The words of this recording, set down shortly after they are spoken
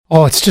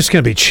Oh, it's just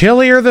going to be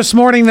chillier this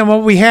morning than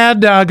what we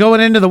had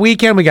going into the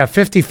weekend. We got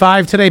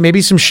 55 today,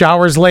 maybe some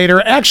showers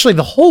later. Actually,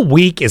 the whole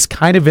week is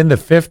kind of in the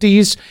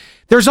 50s.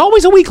 There's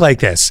always a week like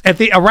this.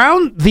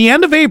 Around the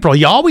end of April,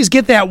 you always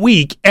get that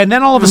week, and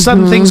then all of a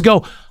sudden things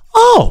go,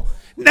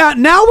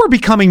 now we're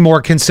becoming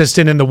more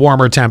consistent in the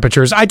warmer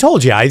temperatures. I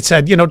told you, I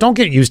said, don't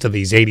get used to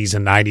these 80s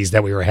and 90s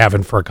that we were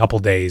having for a couple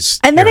days.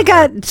 And then it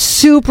got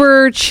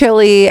super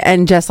chilly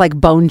and just like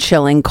bone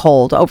chilling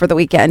cold over the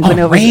weekend.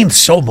 It rained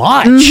so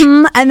much.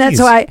 Mm-hmm. And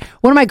that's why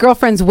one of my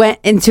girlfriends went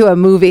into a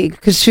movie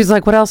because she's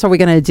like, what else are we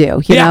going to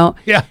do? You know?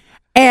 Yeah.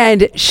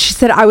 And she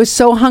said, I was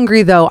so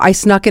hungry, though, I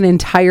snuck an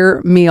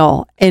entire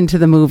meal into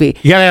the movie.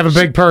 You got to have a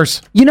big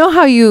purse. You know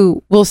how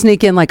you will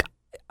sneak in like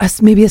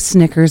maybe a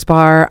Snickers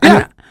bar?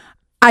 Yeah.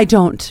 I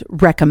don't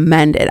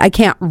recommend it. I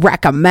can't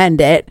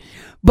recommend it.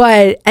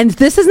 And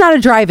this is not a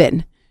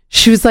drive-in.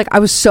 She was like, I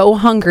was so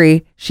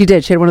hungry. She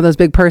did. She had one of those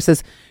big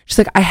purses. She's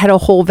like, I had a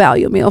whole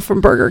value meal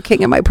from Burger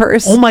King in my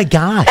purse. Oh my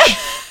gosh.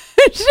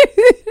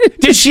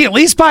 Did she at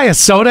least buy a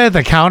soda at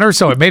the counter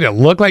so it made it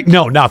look like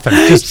nothing?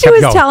 Just she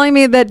was telling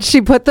me that she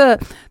put the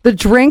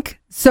drink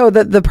so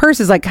that the purse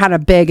is like kind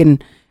of big,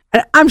 and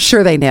I'm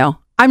sure they knew.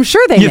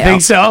 You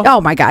think so? Oh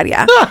my God,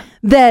 yeah.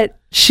 That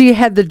she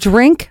had the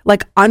drink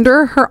like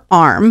under her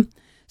arm,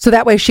 so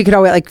that way she could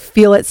always like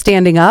feel it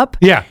standing up.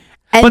 Yeah.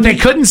 But they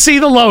couldn't see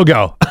the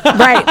logo.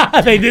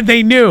 Right.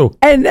 They knew.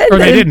 Or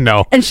they didn't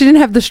know. And she didn't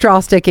have the straw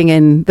sticking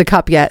in the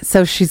cup yet.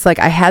 So she's like,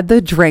 I had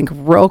the drink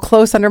real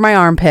close under my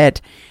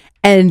armpit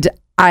and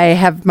I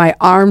have my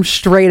arm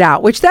straight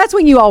out, which that's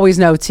when you always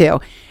know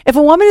too. If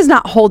a woman is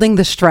not holding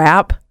the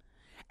strap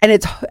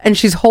and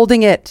she's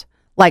holding it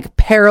like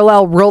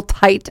parallel real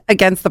tight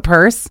against the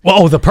purse.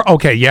 Well,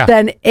 okay, yeah.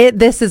 Then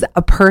this is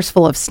a purse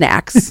full of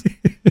snacks.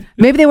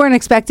 Maybe they weren't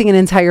expecting an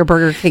entire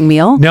Burger King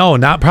meal. No,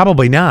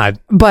 probably not.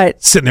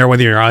 But sitting there with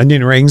your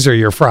onion rings or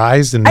your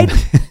fries and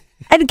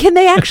can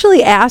they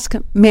actually ask,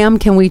 ma'am,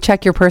 can we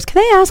check your purse?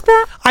 Can they ask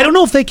that? I don't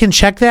know if they can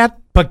check that,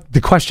 but the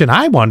question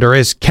I wonder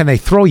is, can they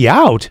throw you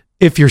out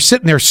if you're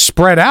sitting there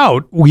spread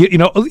out? You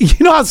know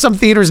how some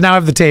theaters now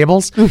have the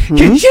tables? Mm-hmm.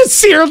 Can you just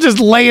see her just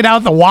laying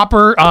out the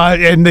Whopper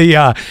and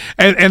the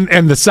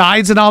and the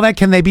sides and all that?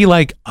 Can they be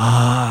like,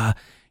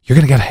 you're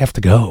gonna have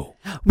to go?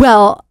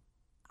 Well,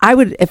 I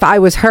would, if I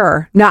was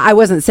her. No, I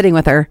wasn't sitting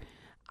with her.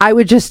 I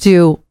would just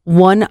do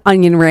one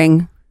onion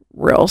ring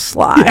real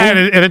slide.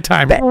 At a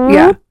time.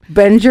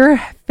 Bend your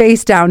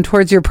face down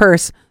towards your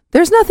purse.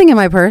 There's nothing in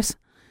my purse.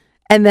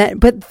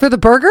 But for the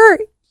burger,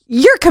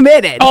 you're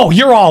committed. Oh,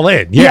 you're all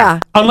in. Yeah.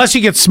 Unless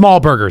you get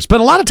small burgers.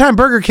 But a lot of time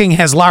Burger King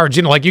has large,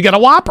 like you got a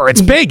Whopper.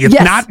 It's big. It's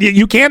not,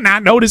 you can't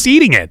not notice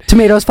eating it.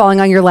 Tomatoes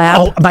falling on your lap.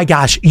 Oh my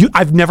gosh.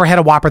 I've never had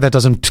a Whopper that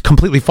doesn't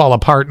completely fall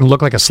apart and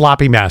look like a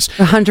sloppy mess.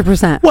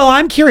 100%. Well,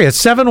 I'm curious.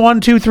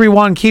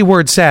 71231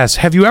 keyword says,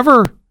 have you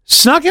ever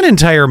snuck an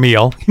entire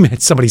meal?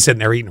 Somebody sitting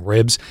there eating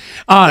ribs.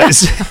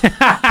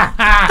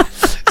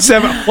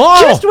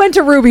 Just went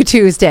to Ruby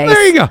Tuesday.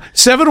 There you go.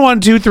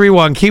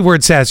 71231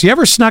 keyword says, you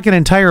ever snuck an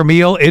entire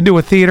meal into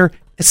a theater?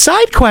 A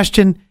side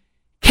question,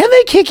 can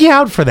they kick you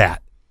out for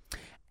that?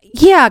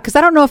 Yeah, because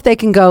I don't know if they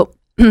can go,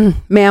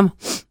 ma'am,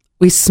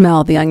 we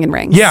smell the onion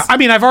rings. Yeah, I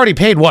mean, I've already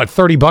paid,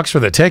 $30 for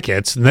the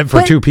tickets and then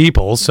for two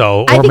people,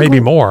 or maybe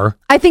more.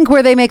 I think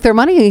where they make their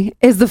money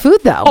is the food,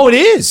 though. Oh, it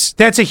is.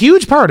 That's a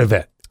huge part of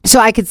it. So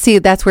I could see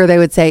that's where they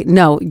would say,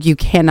 no, you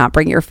cannot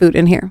bring your food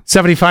in here.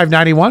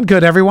 7591,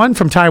 good everyone,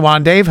 from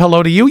Taiwan. Dave,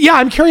 hello to you. Yeah,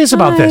 I'm curious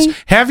about this.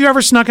 Have you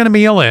ever snuck in a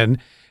meal in?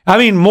 I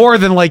mean, more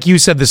than like you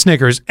said, the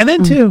Snickers. And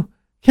then two,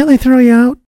 can't they throw you out?